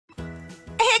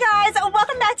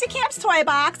back to Camp's Toy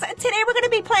Box. Today we're going to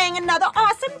be playing another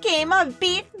awesome game of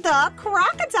Beat the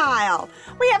Crocodile.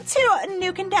 We have two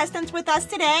new contestants with us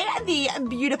today, the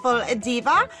beautiful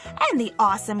Diva and the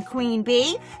awesome Queen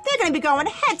Bee. They're going to be going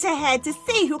head to head to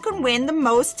see who can win the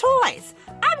most toys.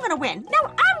 I'm going to win. No,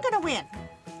 I'm going to win.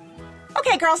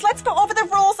 Okay, girls, let's go over the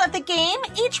rules of the game.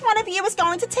 Each one of you is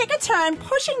going to take a turn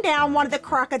pushing down one of the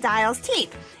crocodile's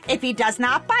teeth. If he does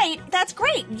not bite, that's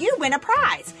great. You win a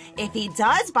prize. If he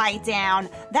does bite down,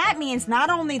 that means not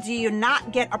only do you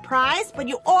not get a prize, but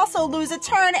you also lose a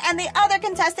turn and the other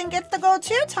contestant gets to go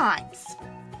 2 times.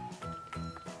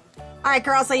 All right,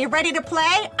 girls, are you ready to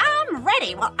play? I'm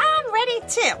ready. Well, I'm ready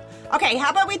too. Okay,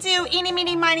 how about we do eeny,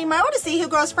 meeny, miny, mo to see who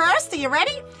goes first? Are you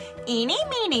ready? Eeny,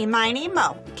 meeny, miny,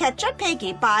 mo. Catch a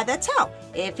piggy by the toe.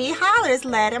 If he hollers,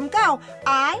 let him go.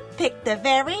 I picked the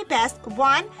very best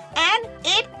one, and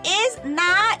it is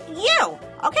not you.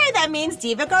 Okay, that means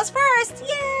Diva goes first.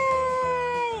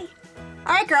 Yay!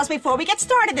 All right, girls, before we get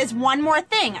started, there's one more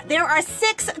thing. There are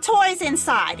 6 toys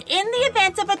inside. In the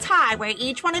event of a tie where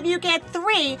each one of you get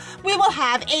 3, we will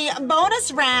have a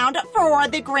bonus round for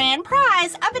the grand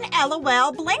prize of an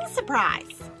LOL Bling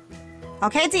surprise.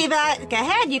 Okay, Diva, go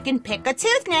ahead. You can pick a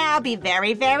tooth now. Be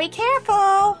very, very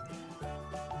careful.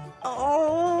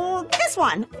 Oh, this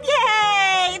one.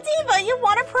 Yay! Diva, you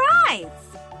won a prize.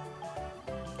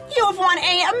 You have won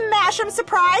a Mashem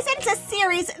surprise. It's a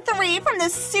Series 3 from the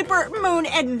Super Moon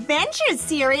Adventures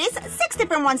series. 6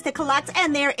 different ones to collect,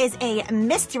 and there is a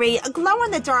mystery,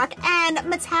 glow-in-the-dark, and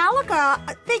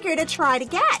Metallica figure to try to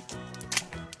get.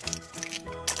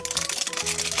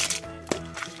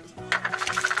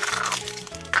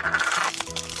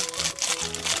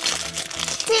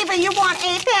 Diva, you won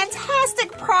a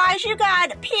fantastic prize. You got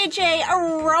PJ,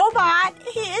 a robot.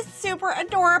 He is super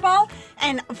adorable.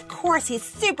 And, of course, he's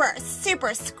super, super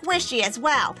squishy as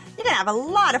well. You're going to have a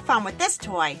lot of fun with this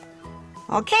toy.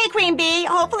 Okay, Queen Bee,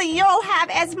 hopefully you'll have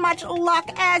as much luck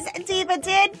as Diva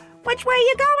did. Which way are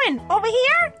you going? Over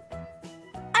here?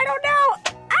 I don't know.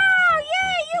 Oh,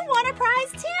 yay, you won a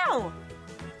prize, too.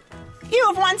 You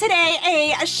have won today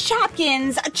a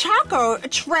SHopkins Choco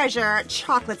Treasure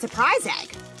Chocolate Surprise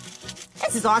Egg.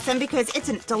 This is awesome because it's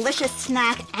a delicious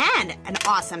snack and an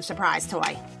awesome surprise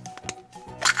toy.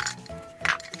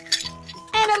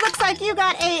 And it looks like you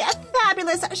got a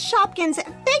fabulous Shopkins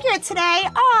figure today.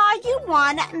 Aw, you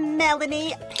won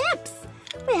Melanie Pips.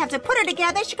 We have to put her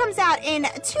together. She comes out in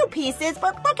 2 pieces,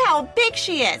 but look how big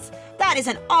she is. That is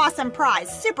an awesome prize.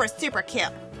 Super, super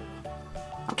cute.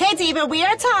 Okay, Diva, we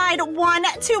are tied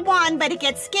 1-1, but it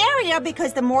gets scarier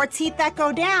because the more teeth that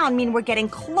go down mean we're getting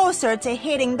closer to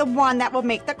hitting the one that will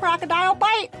make the crocodile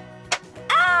bite.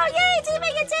 Oh, yay, Diva,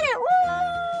 you did it!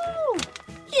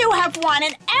 Woo! You have won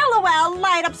an LOL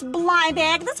Light Ups blind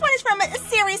bag. This one is from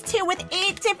Series 2 with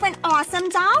 8 different awesome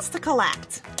dolls to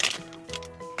collect.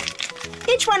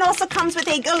 Each one also comes with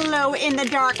a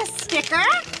glow-in-the-dark sticker.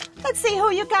 Let's see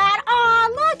who you got.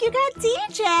 Oh, look, you got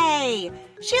DJ.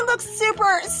 She looks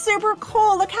super, super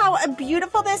cool. Look how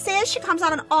beautiful this is. She comes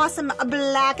on an awesome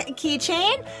black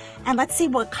keychain. And let's see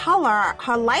what color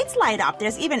her lights light up.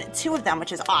 There's even 2 of them,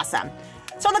 which is awesome.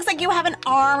 So it looks like you have an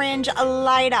orange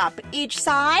light up each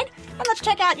side. And let's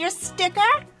check out your sticker.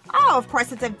 Oh, of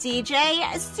course, it's a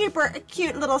DJ. Super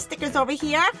cute little stickers over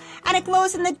here. And it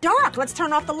glows in the dark. Let's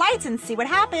turn off the lights and see what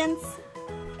happens.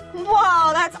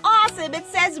 Whoa, that's awesome. It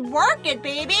says, work it,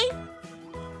 baby.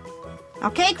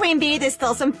 Okay, Queen Bee, there's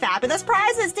still some fabulous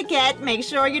prizes to get. Make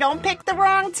sure you don't pick the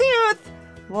wrong tooth.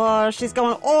 Whoa, she's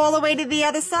going all the way to the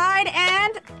other side,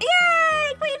 and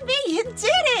yay, Queen Bee, you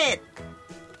did it.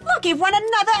 Look, you've won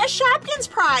another Shopkins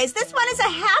prize. This one is a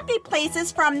Happy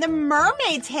Places from the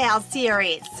Mermaid Tale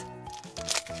series.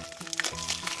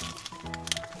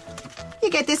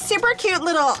 You get this super cute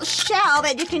little shell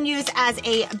that you can use as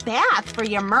a bath for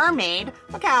your mermaid.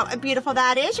 Look how beautiful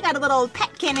that is. You got a little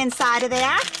petkin inside of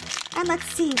there. And let's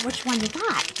see which one you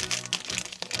got.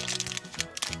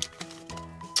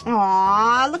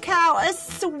 Aw, look how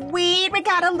sweet. We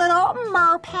got a little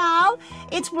merpal.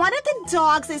 It's one of the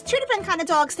dogs. There's 2 different kind of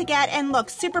dogs to get, and look,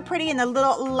 super pretty in the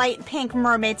little light pink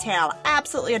mermaid tail.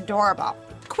 Absolutely adorable.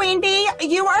 Queen Bee,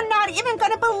 you are not even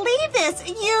going to believe this.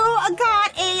 You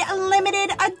got a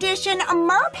limited edition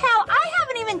merpal. I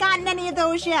haven't even gotten any of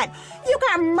those yet. You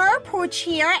got Merpooch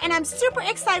here, and I'm super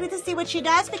excited to see what she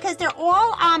does because they're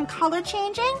all color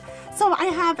changing. So I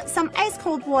have some ice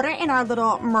cold water in our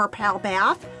little merpal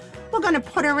bath. We're going to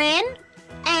put her in,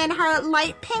 and her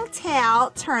light pink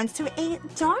tail turns to a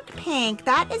dark pink.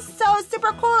 That is so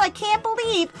super cool. I can't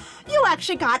believe you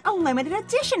actually got a limited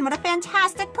edition. What a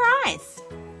fantastic prize.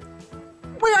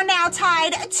 We are now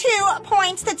tied 2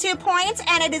 points to 2 points,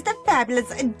 and it is the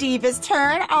fabulous Diva's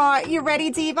turn. Are you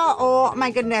ready, Diva? Oh, my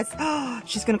goodness.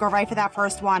 She's going to go right for that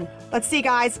first one. Let's see,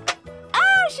 guys.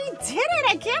 Oh, she did it.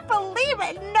 I can't believe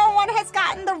it. No one has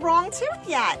gotten the wrong tooth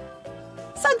yet.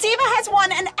 So Diva has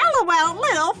won an LOL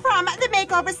Lil from the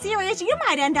Makeover series. You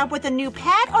might end up with a new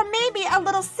pet, or maybe a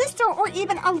little sister, or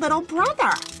even a little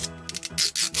brother.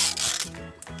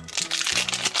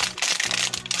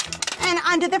 And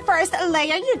under the first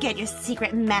layer, you get your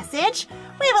secret message.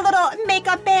 We have a little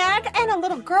makeup bag and a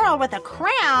little girl with a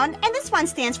crown, and this one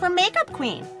stands for Makeup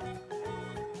Queen.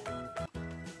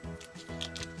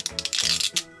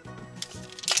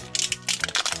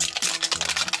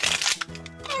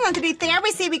 And underneath there,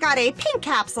 we see we got a pink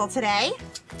capsule today.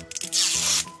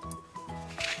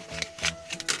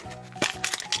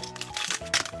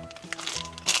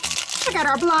 We got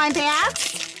our blind bags.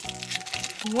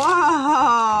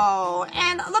 Whoa,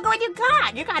 and look at what you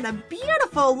got. You got a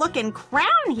beautiful looking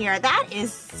crown here. That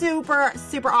is super,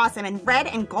 super awesome in red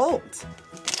and gold.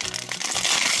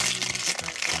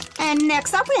 And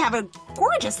next up, we have a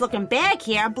gorgeous looking bag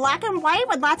here, black and white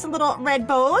with lots of little red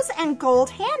bows and gold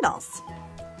handles.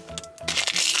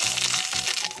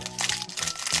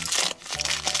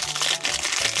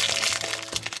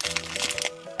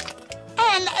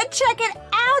 And check it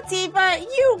out, Diva,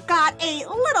 you got a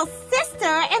little sister,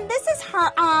 and this is her,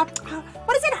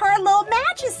 what is it, her little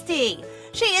majesty.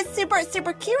 She is super,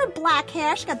 super cute with black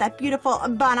hair. She got that beautiful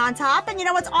bun on top, and you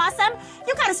know what's awesome?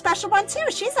 You got a special one, too.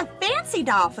 She's a fancy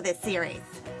doll for this series.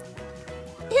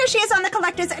 Here she is on the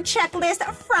collector's checklist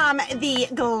from the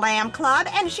Glam Club,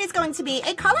 and she's going to be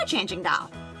a color-changing doll.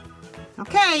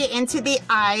 Okay, into the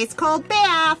ice cold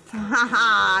bath.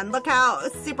 Haha, look how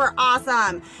super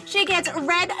awesome. She gets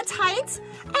red tights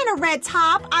and a red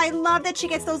top. I love that she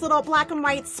gets those little black and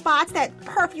white spots that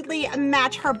perfectly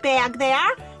match her bag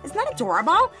there. Isn't that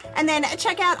adorable? And then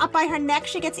check out up by her neck,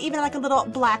 she gets even like a little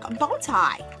black bow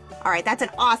tie. All right, that's an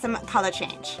awesome color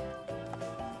change.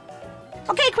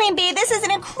 Okay, Queen Bee, this is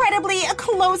an incredibly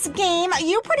close game.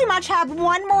 You pretty much have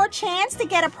one more chance to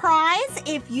get a prize.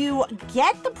 If you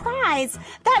get the prize,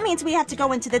 that means we have to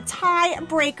go into the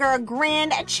tiebreaker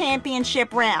grand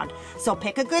championship round. So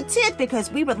pick a good tooth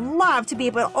because we would love to be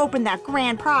able to open that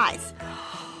grand prize.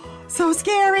 So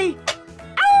scary.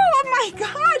 Oh my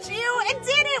gosh, you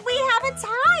did it. We have a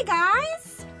tie, guys.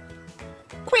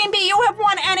 Queen Bee, you have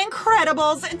won an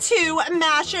Incredibles 2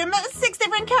 Mashem. 6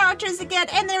 different characters to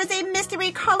get, and there is a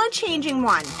mystery color-changing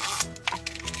one.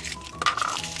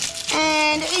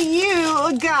 And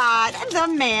you got the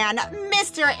man,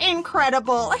 Mr.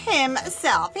 Incredible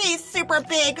himself. He's super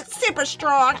big, super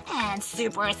strong, and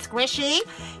super squishy.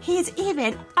 He's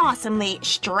even awesomely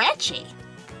stretchy.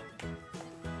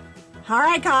 All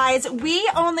right, guys, we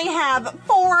only have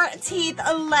 4 teeth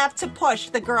left to push.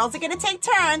 The girls are going to take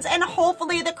turns, and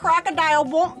hopefully the crocodile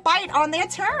won't bite on their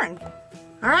turn.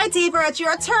 All right, Diva, it's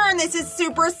your turn. This is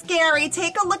super scary.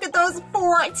 Take a look at those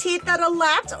 4 teeth that are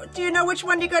left. Do you know which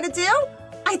one you're going to do?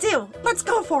 I do. Let's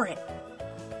go for it.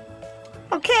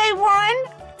 Okay, 1,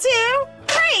 2,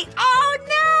 3. Oh,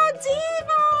 no,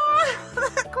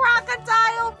 Diva! The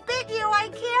crocodile bit you. I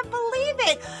can't believe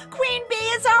it. Queen Bee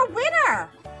is our winner.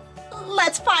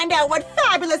 Let's find out what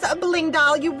fabulous Bling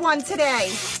doll you won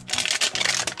today.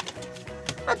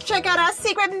 Let's check out our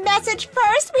secret message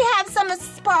first. We have some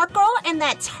sparkle and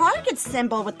that target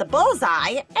symbol with the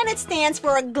bullseye, and it stands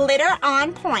for glitter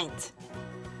on point.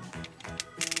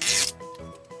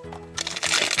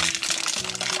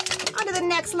 Under the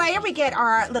next layer, we get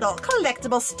our little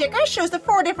collectible sticker. Shows the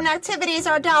 4 different activities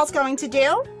our doll's going to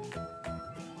do.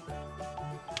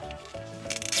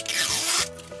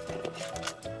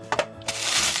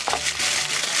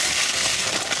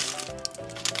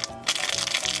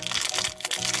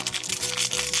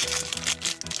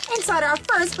 Inside our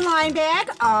first blind bag,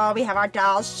 oh, we have our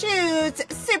doll's shoes,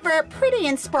 super pretty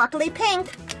and sparkly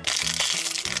pink.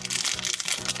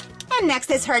 And next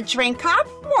is her drink cup,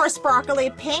 more sparkly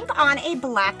pink on a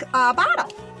black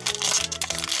bottle.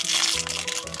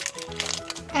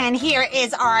 And here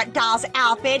is our doll's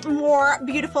outfit, more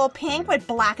beautiful pink with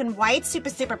black and white, super,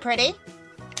 super pretty.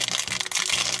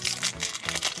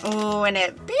 Oh, and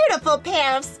a beautiful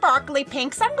pair of sparkly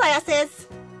pink sunglasses.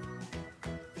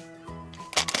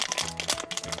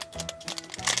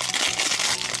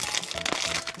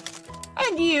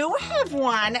 And you have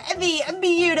won the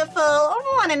beautiful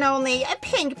one and only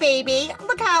pink baby.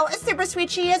 Look how super sweet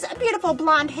she is. Beautiful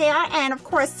blonde hair and, of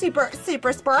course, super,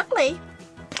 super sparkly.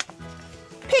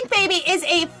 Pink Baby is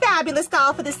a fabulous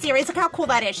doll for the series. Look how cool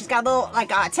that is. She's got a little,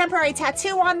 like, temporary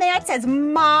tattoo on there. It says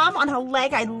Mom on her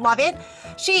leg. I love it.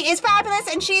 She is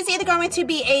fabulous, and she's either going to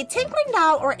be a tinkling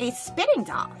doll or a spinning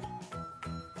doll.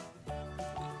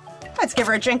 Let's give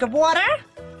her a drink of water.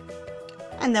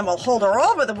 And then we'll hold her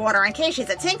over the water in case she's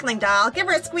a tinkling doll. Give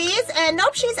her a squeeze, and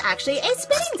nope, she's actually a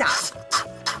spinning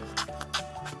doll.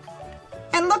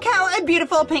 And look how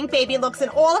beautiful Pink Baby looks in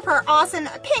all of her awesome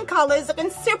pink colors, looking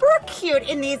super cute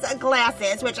in these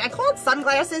glasses, which I called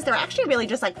sunglasses. They're actually really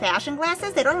just like fashion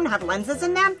glasses. They don't even have lenses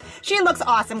in them. She looks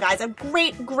awesome, guys. A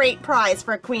great, great prize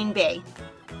for Queen Bee.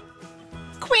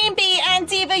 Queen Bee and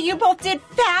Diva, you both did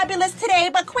fabulous today,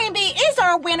 but Queen Bee is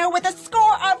our winner with a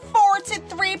score of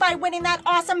 4-3 by winning that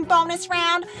awesome bonus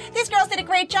round. These girls did a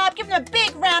great job. Give them a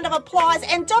big round of applause,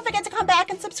 and don't forget to come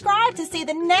back and subscribe to see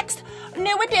the next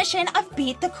new edition of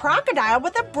Beat the Crocodile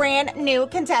with a brand new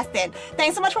contestant.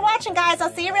 Thanks so much for watching, guys.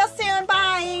 I'll see you real soon.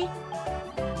 Bye.